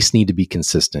 We at least need to be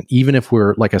consistent, even if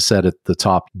we're, like I said at the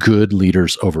top, good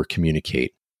leaders over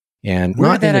communicate. And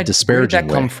not in a disparaging way. Where did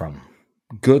that come from?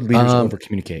 Good leaders over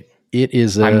communicate. It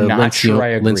is a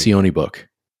Lencioni book.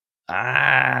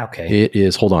 Okay. It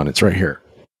is, hold on, it's right here.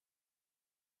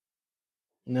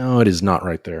 No, it is not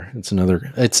right there. It's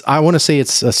another, I want to say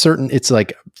it's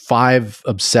like 5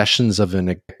 obsessions of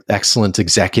an excellent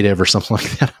executive or something like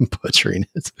that. I'm butchering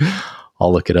it.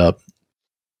 I'll look it up.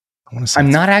 I'm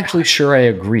not actually sure I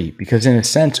agree because in a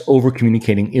sense, over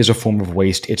communicating is a form of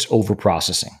waste. It's over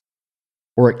processing,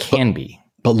 or it can be.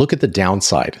 But look at the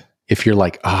downside. If you're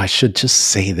like, I should just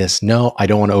say this. No, I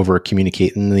don't want to over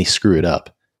communicate. And then they screw it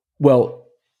up. Well,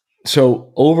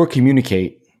 so over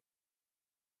communicate.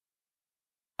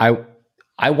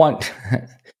 I want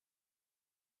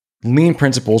lean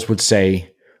principles would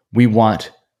say we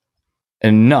want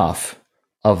enough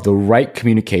of the right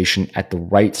communication at the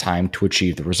right time to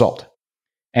achieve the result.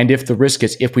 And if the risk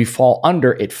is if we fall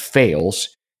under, it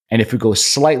fails. And if we go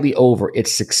slightly over, it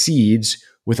succeeds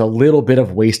with a little bit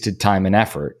of wasted time and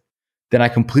effort, then I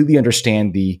completely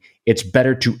understand it's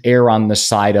better to err on the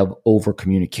side of over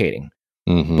communicating.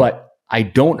 But I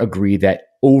don't agree that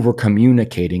over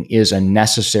communicating is a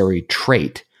necessary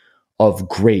trait of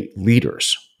great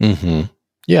leaders.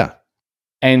 Yeah.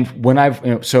 And when I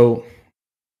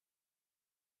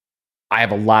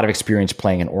have a lot of experience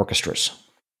playing in orchestras,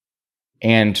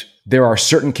 and there are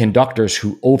certain conductors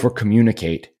who over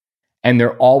communicate, and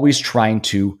they're always trying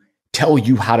to tell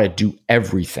you how to do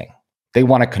everything. They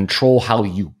want to control how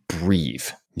you breathe.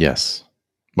 Yes.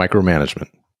 Micromanagement.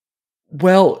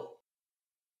 Well,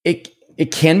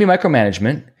 it can be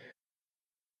micromanagement.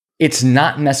 It's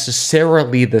not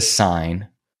necessarily the sign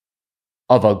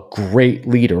of a great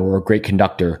leader or a great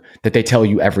conductor that they tell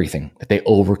you everything, that they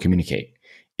over communicate.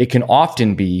 It can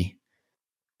often be,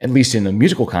 at least in the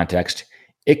musical context,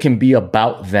 it can be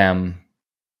about them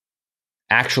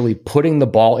actually putting the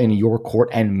ball in your court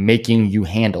and making you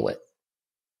handle it.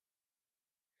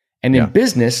 And in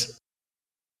business,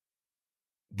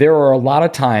 there are a lot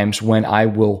of times when I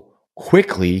will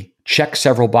quickly check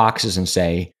several boxes and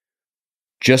say,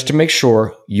 just to make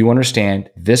sure you understand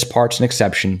this part's an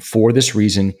exception for this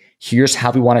reason, here's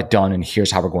how we want it done, and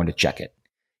here's how we're going to check it.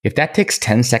 If that takes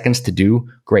 10 seconds to do,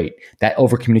 great. That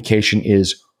over communication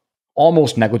is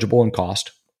almost negligible in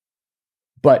cost.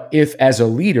 But if as a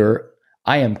leader,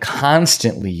 I am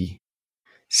constantly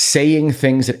saying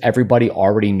things that everybody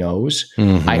already knows,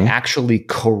 I actually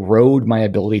corrode my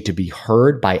ability to be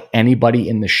heard by anybody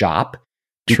in the shop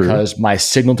because my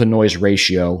signal to noise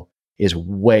ratio is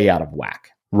way out of whack.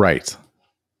 Right.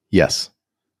 Yes.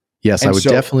 Yes, And I would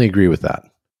definitely agree with that.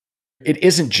 It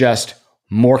isn't just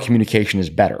more communication is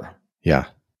better. Yeah.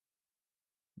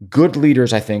 Good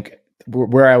leaders, I think,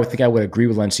 where I would think I would agree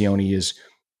with Lencioni is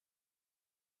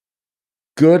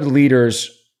good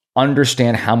leaders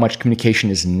understand how much communication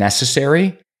is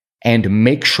necessary and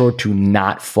make sure to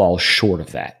not fall short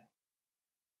of that.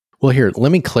 Well, here,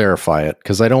 let me clarify it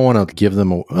because I don't want to give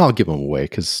them, I'll give them away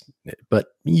but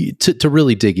to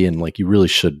really dig in, like you really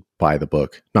should buy the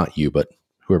book. Not you, but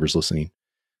whoever's listening.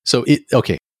 So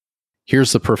okay,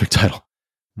 here's the perfect title.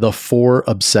 The 4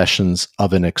 Obsessions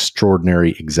of an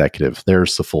Extraordinary Executive.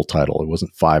 There's the full title. It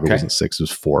wasn't 5, it wasn't 6, it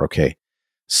was 4. Okay.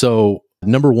 So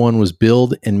number 1 was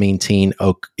build and maintain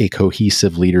a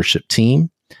cohesive leadership team.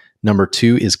 Number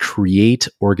 2 is create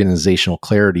organizational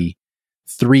clarity.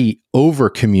 3, over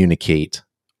communicate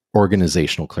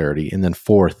organizational clarity. And then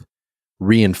 4th,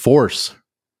 reinforce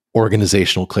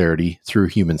organizational clarity through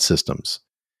human systems.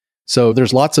 So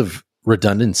there's lots of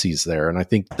redundancies there. And I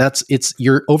think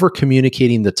you're over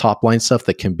communicating the top line stuff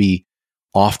that can be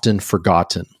often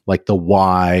forgotten, like the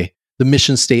why, the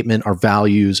mission statement, our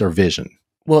values, our vision.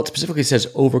 Well, it specifically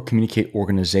says over communicate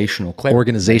organizational clarity.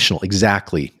 Organizational,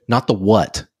 exactly. Not the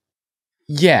what.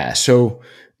 Yeah. So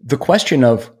the question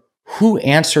of who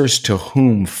answers to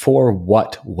whom for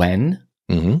what when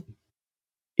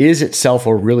is itself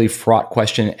a really fraught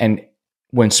question. And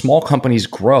when small companies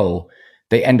grow,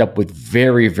 they end up with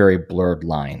very, very blurred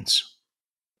lines.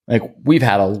 Like we've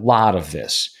had a lot of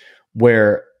this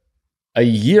where a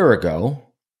year ago,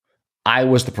 I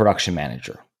was the production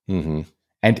manager and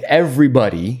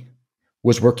everybody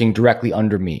was working directly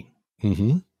under me.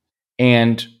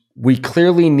 And we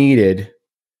clearly needed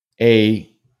a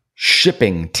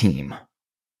shipping team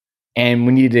and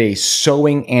we needed a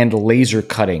sewing and laser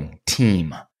cutting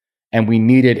team. And we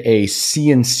needed a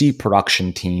CNC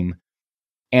production team.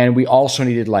 And we also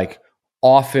needed like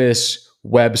office,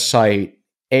 website,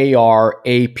 AR,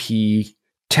 AP,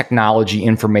 technology,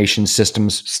 information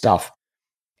systems stuff.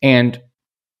 And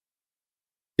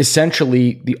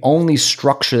essentially, the only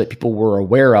structure that people were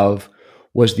aware of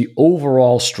was the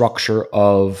overall structure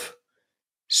of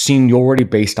seniority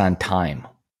based on time.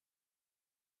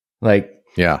 Like,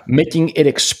 making it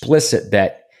explicit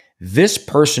that this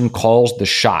person calls the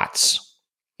shots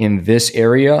in this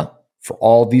area for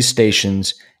all these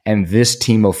stations and this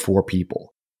team of 4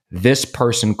 people. This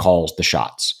person calls the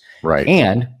shots. Right.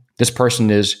 And this person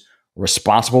is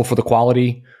responsible for the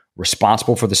quality,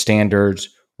 responsible for the standards,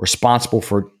 responsible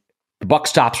for the buck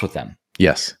stops with them.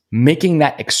 Yes. Making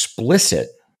that explicit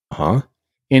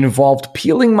involved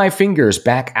peeling my fingers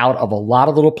back out of a lot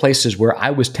of little places where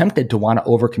I was tempted to want to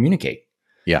over communicate.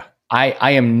 Yeah.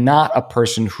 I am not a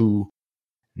person who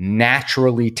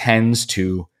naturally tends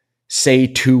to say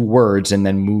 2 words and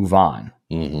then move on.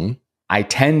 I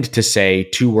tend to say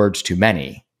 2 words too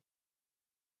many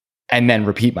and then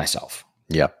repeat myself.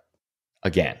 Yep.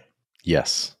 Again.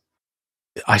 Yes.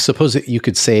 I suppose that you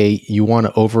could say you want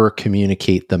to over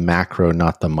communicate the macro,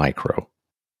 not the micro.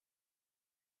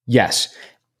 Yes.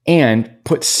 And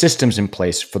put systems in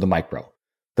place for the micro.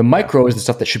 The micro is the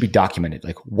stuff that should be documented.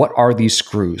 Like, what are these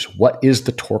screws? What is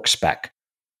the torque spec?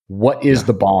 What is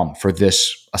the BOM for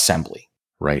this assembly?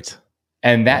 Right.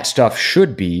 And that stuff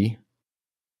should be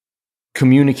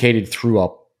communicated through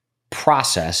a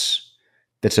process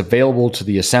that's available to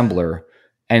the assembler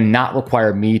and not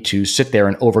require me to sit there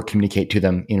and over communicate to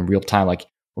them in real time. Like,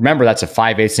 remember, that's a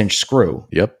 5/8 inch screw.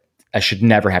 Yep. I should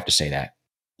never have to say that.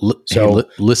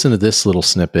 Listen to this little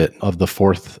snippet of the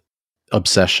 4th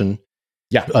obsession.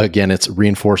 Yeah. Again, it's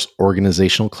reinforce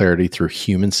organizational clarity through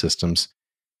human systems.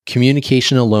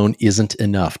 Communication alone isn't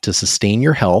enough to sustain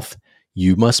your health.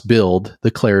 You must build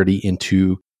the clarity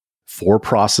into 4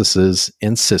 processes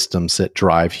and systems that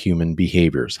drive human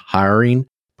behaviors: hiring,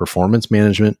 performance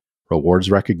management, rewards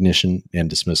recognition, and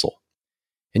dismissal.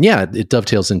 And yeah, it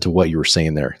dovetails into what you were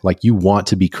saying there. Like, you want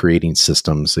to be creating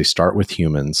systems. They start with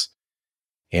humans.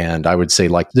 And I would say,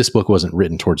 like, this book wasn't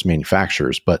written towards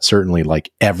manufacturers, but certainly like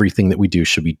everything that we do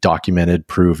should be documented,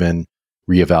 proven,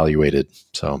 reevaluated.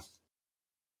 So,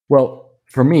 well,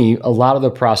 for me, a lot of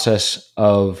the process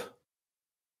of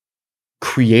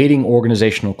creating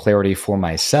organizational clarity for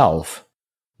myself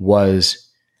was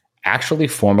actually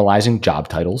formalizing job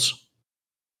titles,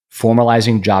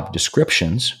 formalizing job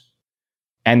descriptions,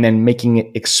 and then making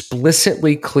it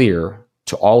explicitly clear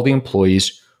to all the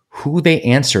employees who they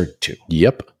answered to.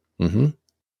 Yep. Mm-hmm.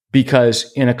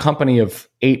 Because in a company of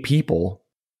 8 people,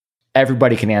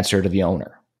 everybody can answer to the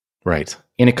owner. Right.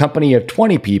 In a company of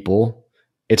 20 people,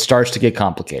 it starts to get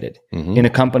complicated. Mm-hmm. In a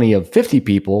company of 50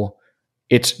 people,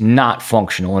 it's not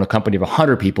functional. In a company of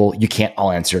 100 people, you can't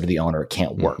all answer to the owner. It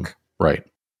can't work. Mm-hmm. Right.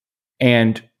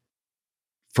 And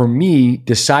for me,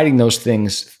 deciding those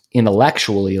things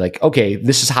intellectually, like, okay,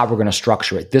 this is how we're going to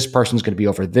structure it. This person's going to be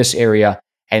over this area,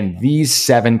 and these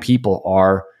 7 people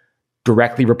are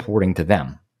directly reporting to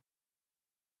them,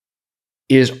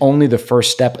 is only the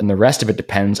first step. And the rest of it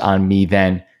depends on me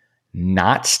then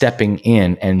not stepping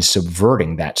in and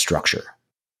subverting that structure,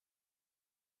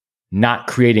 not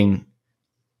creating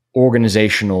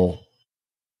organizational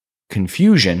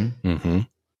confusion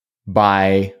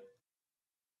by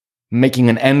making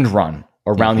an end run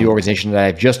around the organization that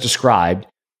I've just described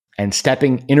and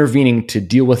intervening to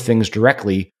deal with things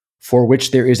directly for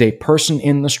which there is a person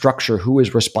in the structure who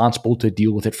is responsible to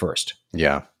deal with it first.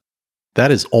 Yeah.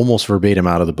 That is almost verbatim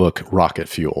out of the book Rocket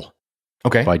Fuel.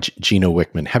 Okay. By Gino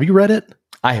Wickman. Have you read it?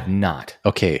 I have not.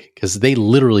 Okay. Because they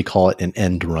literally call it an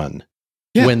end run.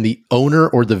 Yeah. When the owner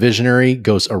or the visionary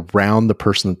goes around the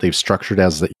person that they've structured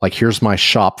as like, here's my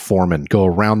shop foreman, go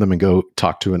around them and go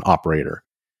talk to an operator.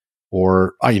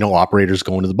 Or, operators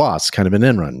going to the boss, kind of an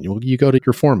end run. You go to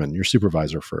your foreman, your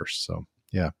supervisor first. So,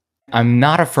 yeah. I'm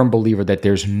not a firm believer that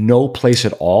there's no place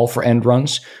at all for end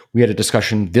runs. We had a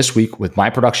discussion this week with my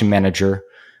production manager,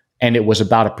 and it was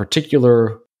about a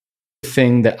particular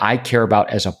thing that I care about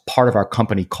as a part of our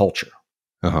company culture.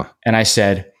 And I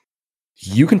said,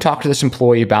 you can talk to this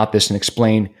employee about this and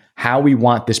explain how we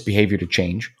want this behavior to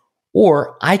change,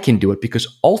 or I can do it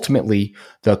because ultimately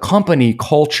the company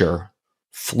culture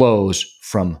flows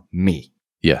from me.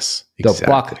 Yes, exactly. The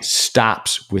buck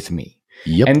stops with me.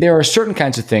 Yep. And there are certain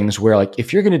kinds of things where, like,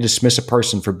 if you're going to dismiss a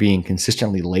person for being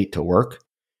consistently late to work,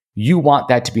 you want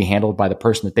that to be handled by the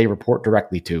person that they report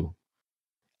directly to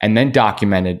and then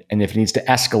documented. And if it needs to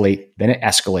escalate, then it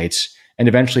escalates. And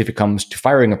eventually, if it comes to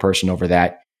firing a person over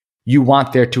that, you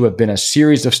want there to have been a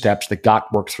series of steps that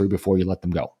got worked through before you let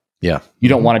them go. Yeah. You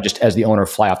don't want to just, as the owner,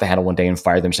 fly off the handle one day and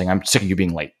fire them saying, I'm sick of you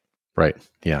being late. Right.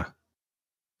 Yeah.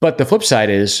 But the flip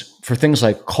side is for things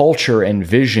like culture and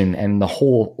vision and the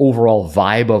whole overall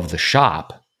vibe of the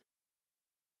shop,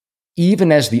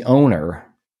 even as the owner,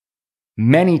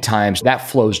 many times that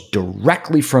flows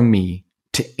directly from me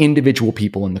to individual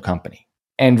people in the company.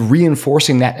 And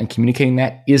reinforcing that and communicating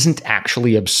that isn't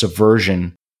actually a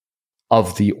subversion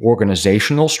of the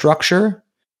organizational structure.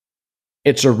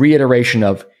 It's a reiteration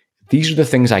of, these are the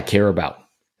things I care about.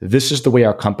 This is the way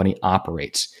our company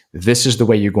operates. This is the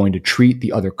way you're going to treat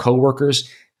the other coworkers.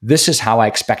 This is how I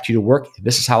expect you to work.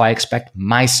 This is how I expect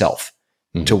myself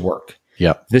to work.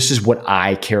 Yep. This is what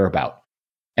I care about.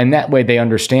 And that way they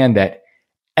understand that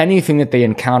anything that they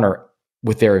encounter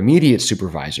with their immediate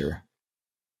supervisor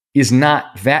is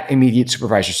not that immediate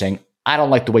supervisor saying, I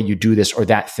don't like the way you do this or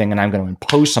that thing, and I'm going to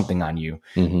impose something on you.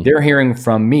 They're hearing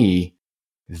from me,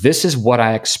 this is what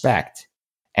I expect.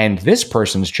 And this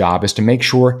person's job is to make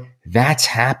sure that's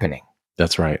happening.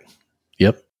 That's right.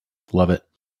 Yep. Love it.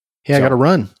 Hey, I got to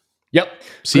run. Yep.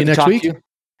 See you next week.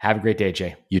 Have a great day,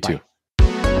 Jay. You too.